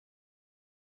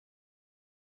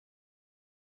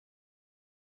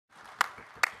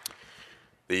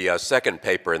The second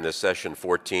paper in this session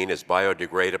 14 is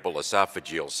biodegradable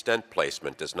esophageal stent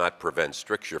placement does not prevent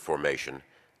stricture formation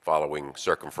following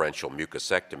circumferential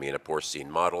mucosectomy in a porcine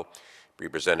model, be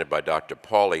presented by Dr.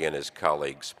 Pauli and his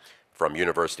colleagues from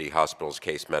University Hospital's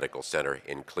Case Medical Center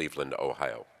in Cleveland,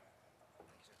 Ohio.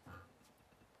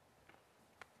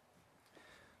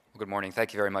 Well, good morning.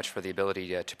 Thank you very much for the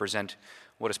ability to present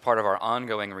what is part of our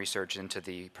ongoing research into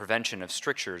the prevention of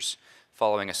strictures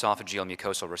following esophageal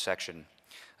mucosal resection.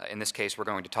 In this case, we're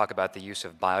going to talk about the use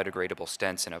of biodegradable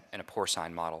stents in a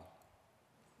porcine model.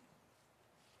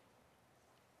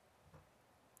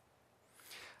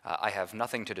 I have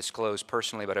nothing to disclose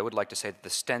personally, but I would like to say that the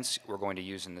stents we're going to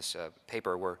use in this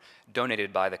paper were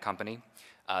donated by the company.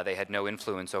 They had no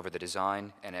influence over the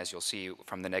design, and as you'll see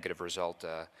from the negative result,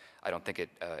 I don't think it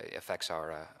affects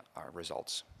our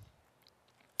results.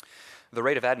 The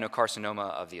rate of adenocarcinoma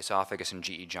of the esophagus and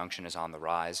GE junction is on the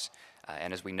rise,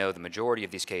 and as we know, the majority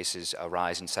of these cases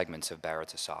arise in segments of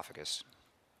Barrett's esophagus.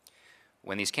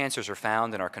 When these cancers are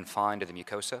found and are confined to the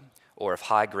mucosa, or if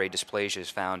high-grade dysplasia is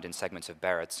found in segments of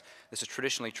Barrett's, this is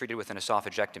traditionally treated with an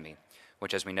esophagectomy,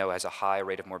 which, as we know, has a high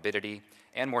rate of morbidity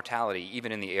and mortality,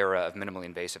 even in the era of minimally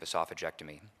invasive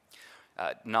esophagectomy.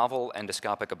 Novel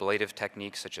endoscopic ablative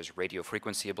techniques such as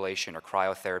radiofrequency ablation or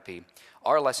cryotherapy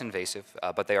are less invasive,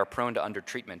 but they are prone to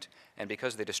undertreatment, and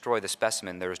because they destroy the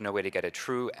specimen, there is no way to get a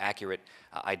true, accurate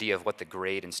idea of what the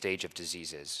grade and stage of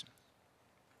disease is.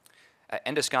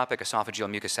 Endoscopic esophageal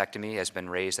mucosectomy has been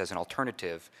raised as an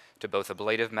alternative to both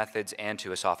ablative methods and to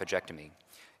esophagectomy.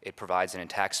 It provides an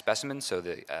intact specimen so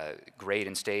the grade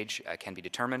and stage can be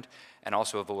determined, and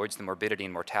also avoids the morbidity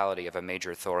and mortality of a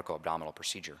major thoracoabdominal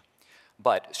procedure.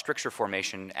 But stricture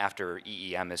formation after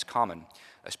EEM is common,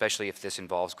 especially if this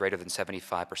involves greater than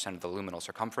 75% of the luminal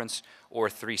circumference or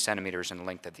 3 centimeters in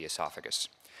length of the esophagus.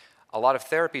 A lot of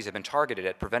therapies have been targeted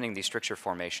at preventing these stricture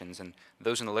formations, and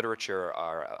those in the literature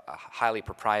are highly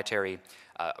proprietary,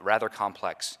 rather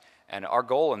complex. And our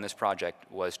goal in this project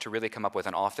was to really come up with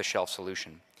an off-the-shelf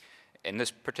solution. In this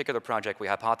particular project, we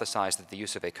hypothesized that the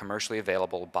use of a commercially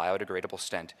available biodegradable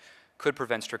stent could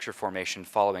prevent stricture formation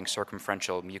following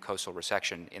circumferential mucosal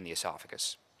resection in the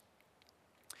esophagus.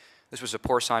 This was a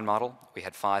porcine model. We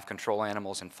had 5 control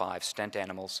animals and 5 stent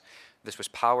animals. This was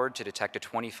powered to detect a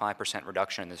 25%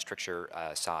 reduction in the stricture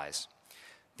size.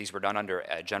 These were done under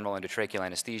general endotracheal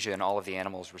anesthesia, and all of the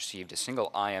animals received a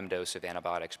single IM dose of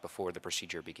antibiotics before the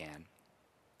procedure began.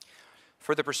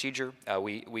 For the procedure,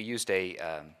 we used a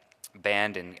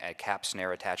band and a cap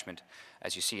snare attachment.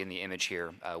 As you see in the image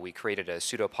here, we created a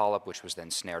pseudopolyp which was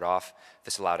then snared off.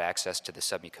 This allowed access to the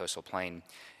submucosal plane,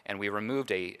 and we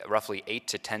removed a roughly 8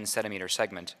 to 10 centimeter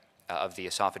segment of the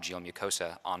esophageal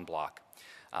mucosa en bloc.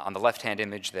 On the left-hand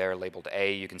image there, labeled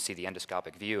A, you can see the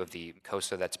endoscopic view of the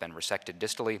mucosa that's been resected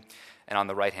distally, and on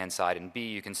the right-hand side in B,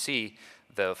 you can see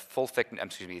the full full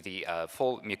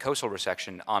mucosal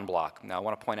resection en bloc. Now, I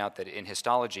want to point out that in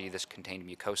histology, this contained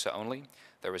mucosa only.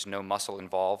 There was no muscle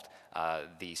involved.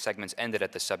 The segments ended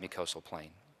at the submucosal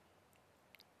plane.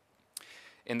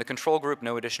 In the control group,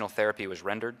 no additional therapy was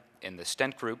rendered. In the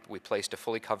stent group, we placed a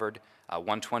fully covered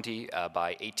 120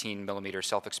 by 18 millimeter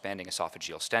self-expanding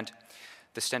esophageal stent.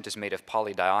 The stent is made of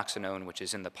polydioxanone, which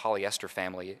is in the polyester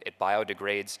family. It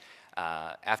biodegrades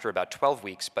after about 12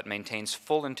 weeks, but maintains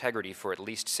full integrity for at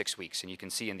least 6 weeks. And you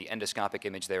can see in the endoscopic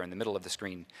image there in the middle of the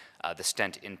screen, the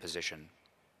stent in position.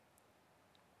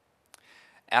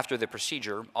 After the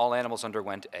procedure, all animals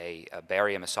underwent a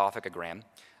barium esophagogram.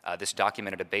 This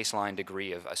documented a baseline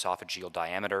degree of esophageal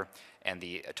diameter and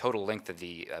the total length of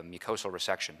the mucosal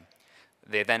resection.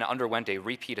 They then underwent a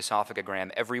repeat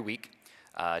esophagogram every week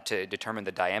to determine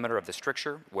the diameter of the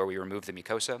stricture where we removed the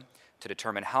mucosa, to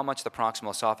determine how much the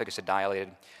proximal esophagus had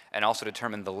dilated, and also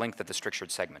determine the length of the strictured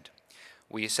segment.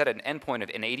 We set an endpoint of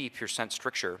an 80%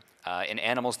 stricture in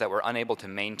animals that were unable to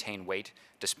maintain weight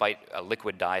despite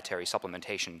liquid dietary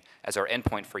supplementation as our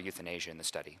endpoint for euthanasia in the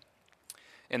study.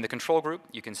 In the control group,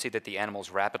 you can see that the animals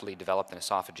rapidly developed an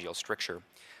esophageal stricture.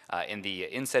 In the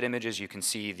inset images, you can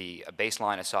see the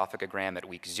baseline esophagogram at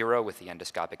week 0 with the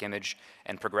endoscopic image,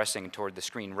 and progressing toward the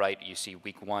screen right, you see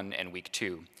week 1 and week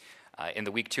 2. In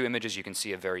the week 2 images, you can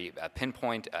see a very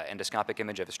pinpoint endoscopic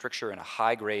image of a stricture and a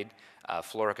high-grade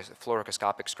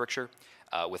fluoroscopic stricture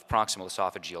with proximal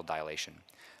esophageal dilation.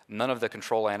 None of the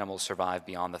control animals survived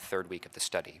beyond the 3rd week of the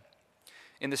study.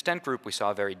 In the stent group, we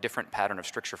saw a very different pattern of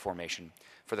stricture formation.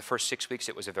 For the first 6 weeks,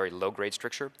 it was a very low-grade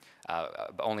stricture,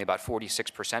 only about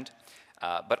 46%.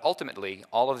 But ultimately,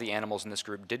 all of the animals in this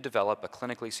group did develop a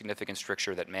clinically significant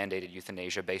stricture that mandated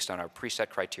euthanasia based on our preset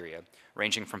criteria,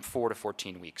 ranging from 4 to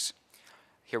 14 weeks.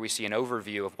 Here we see an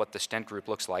overview of what the stent group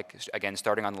looks like. Again,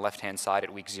 starting on the left-hand side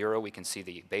at week 0, we can see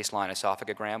the baseline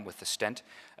esophagogram with the stent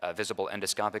visible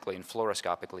endoscopically and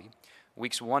fluoroscopically.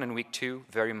 Weeks 1 and week 2,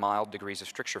 very mild degrees of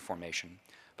stricture formation.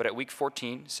 But at week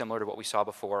 14, similar to what we saw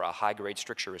before, a high-grade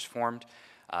stricture is formed.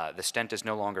 The stent is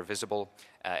no longer visible,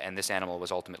 and this animal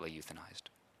was ultimately euthanized.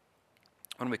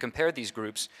 When we compared these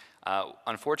groups,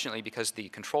 unfortunately, because the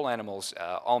control animals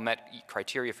all met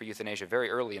criteria for euthanasia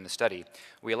very early in the study,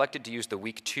 we elected to use the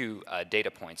week 2 data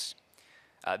points.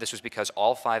 This was because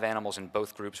all 5 animals in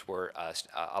both groups were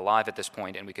alive at this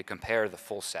point, and we could compare the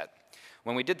full set.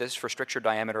 When we did this for stricture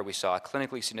diameter, we saw a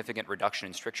clinically significant reduction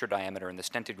in stricture diameter in the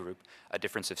stented group, a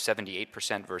difference of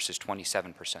 78% versus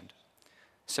 27%.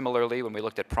 Similarly, when we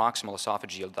looked at proximal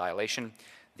esophageal dilation,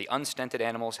 the unstented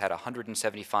animals had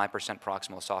 175%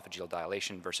 proximal esophageal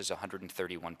dilation versus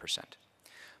 131%.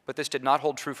 But this did not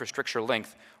hold true for stricture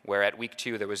length, where at week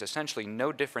 2 there was essentially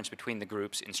no difference between the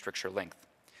groups in stricture length.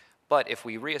 But if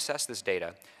we reassess this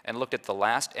data and looked at the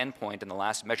last endpoint and the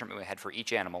last measurement we had for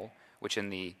each animal, which in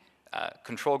the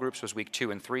control groups was week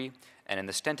 2 and 3, and in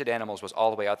the stented animals was all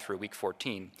the way out through week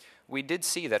 14, we did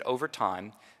see that over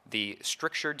time, the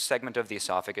strictured segment of the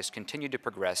esophagus continued to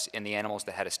progress in the animals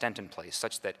that had a stent in place,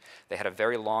 such that they had a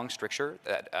very long stricture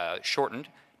that shortened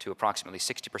to approximately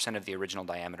 60% of the original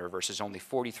diameter versus only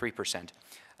 43%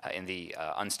 in the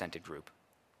unstented group.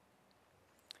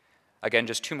 Again,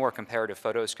 just 2 more comparative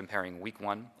photos comparing week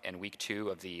 1 and week 2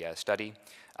 of the study.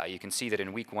 You can see that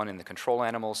in week 1 in the control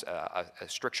animals, a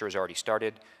stricture has already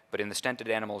started, but in the stented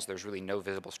animals, there's really no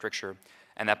visible stricture,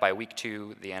 and that by week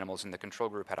 2, the animals in the control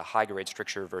group had a high-grade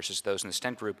stricture versus those in the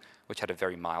stent group, which had a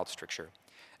very mild stricture.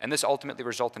 And this ultimately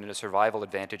resulted in a survival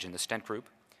advantage in the stent group,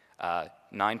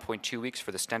 9.2 weeks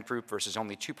for the stent group versus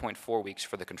only 2.4 weeks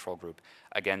for the control group,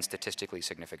 again, statistically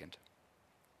significant.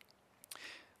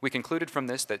 We concluded from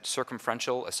this that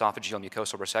circumferential esophageal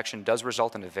mucosal resection does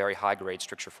result in a very high-grade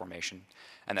stricture formation,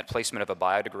 and that placement of a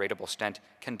biodegradable stent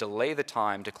can delay the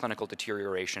time to clinical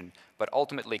deterioration, but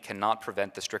ultimately cannot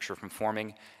prevent the stricture from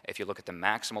forming. If you look at the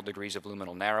maximal degrees of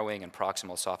luminal narrowing and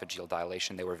proximal esophageal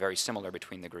dilation, they were very similar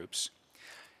between the groups.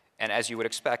 And as you would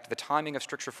expect, the timing of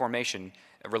stricture formation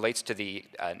relates to the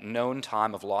known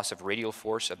time of loss of radial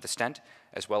force of the stent,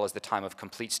 as well as the time of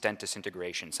complete stent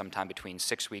disintegration, sometime between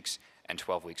 6 weeks and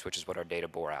 12 weeks, which is what our data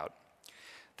bore out.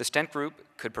 The stent group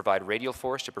could provide radial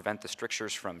force to prevent the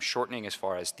strictures from shortening as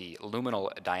far as the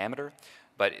luminal diameter,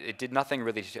 but it did nothing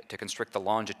really to constrict the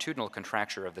longitudinal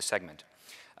contracture of the segment.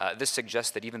 This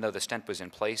suggests that even though the stent was in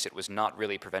place, it was not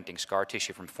really preventing scar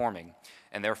tissue from forming,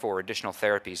 and therefore additional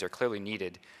therapies are clearly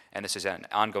needed, and this is an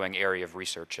ongoing area of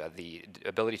research. The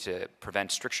ability to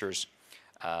prevent strictures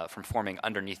from forming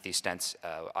underneath these stents,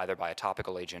 either by a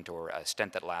topical agent or a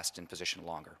stent that lasts in position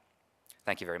longer.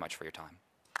 Thank you very much for your time.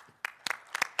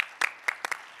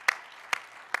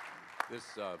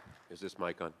 Is this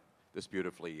mic on? This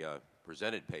beautifully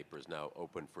presented paper is now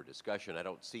open for discussion. I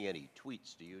don't see any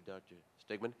tweets. Do you, Dr.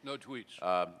 Stigman? No tweets.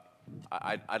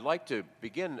 I'd like to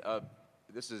begin.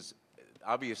 This is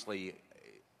obviously,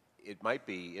 it might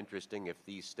be interesting if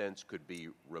these stents could be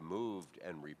removed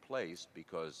and replaced,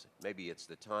 because maybe it's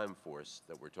the time force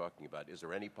that we're talking about. Is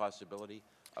there any possibility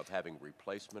of having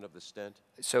replacement of the stent?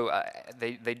 So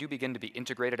they do begin to be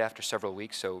integrated after several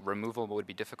weeks, so removal would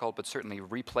be difficult, but certainly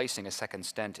replacing a second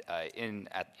stent at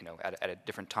a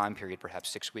different time period, perhaps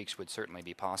 6 weeks, would certainly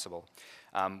be possible.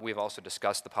 We've also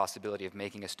discussed the possibility of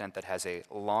making a stent that has a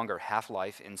longer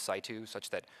half-life in situ, such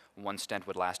that one stent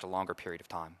would last a longer period of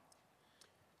time.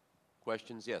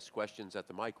 Questions? Yes, questions at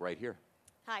the mic right here.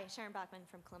 Hi, Sharon Bachman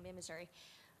from Columbia, Missouri.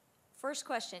 First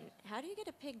question, how do you get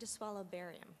a pig to swallow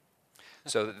barium?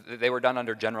 So they were done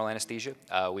under general anesthesia.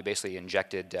 We basically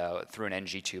injected through an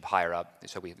NG tube higher up,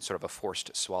 so we sort of a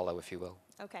forced swallow, if you will.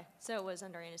 Okay, so it was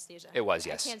under anesthesia. It was,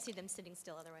 yes. I can't see them sitting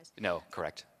still otherwise. No,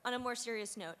 correct. On a more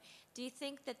serious note, do you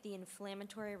think that the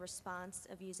inflammatory response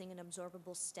of using an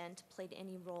absorbable stent played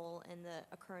any role in the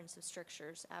occurrence of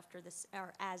strictures after this,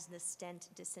 or as the stent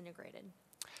disintegrated?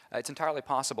 It's entirely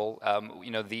possible.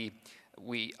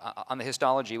 On the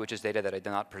histology, which is data that I did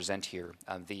not present here,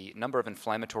 the number of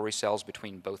inflammatory cells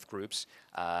between both groups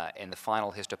in the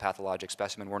final histopathologic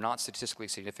specimen were not statistically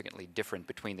significantly different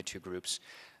between the two groups.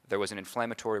 There was an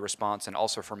inflammatory response and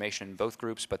ulcer formation in both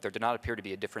groups, but there did not appear to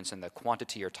be a difference in the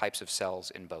quantity or types of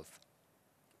cells in both.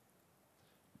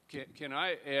 Can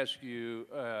I ask you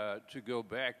to go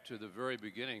back to the very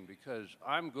beginning, because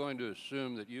I'm going to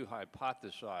assume that you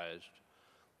hypothesized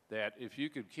that if you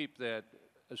could keep that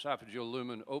esophageal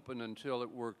lumen open until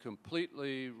it were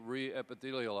completely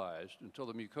re-epithelialized, until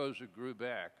the mucosa grew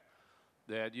back,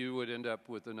 that you would end up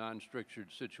with a non-strictured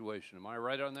situation. Am I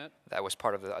right on that? That was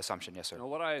part of the assumption, yes, sir. Now,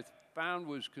 what I found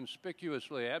was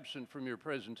conspicuously absent from your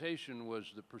presentation was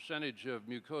the percentage of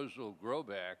mucosal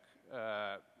growback,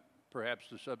 perhaps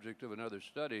the subject of another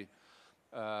study.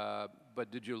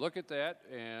 But did you look at that?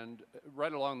 And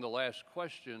right along the last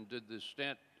question, did the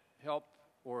stent help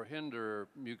or hinder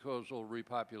mucosal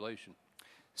repopulation?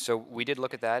 So we did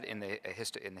look at that in the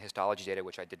histology data,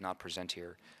 which I did not present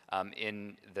here.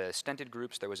 In the stented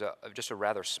groups, there was just a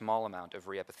rather small amount of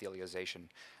reepithelialization.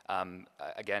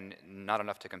 Again, not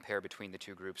enough to compare between the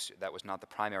two groups. That was not the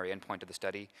primary endpoint of the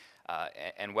study.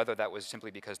 And whether that was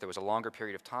simply because there was a longer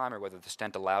period of time or whether the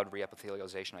stent allowed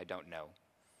reepithelialization, I don't know.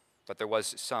 But there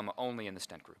was some only in the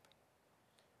stent group.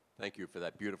 Thank you for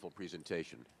that beautiful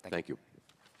presentation. Thank you. you.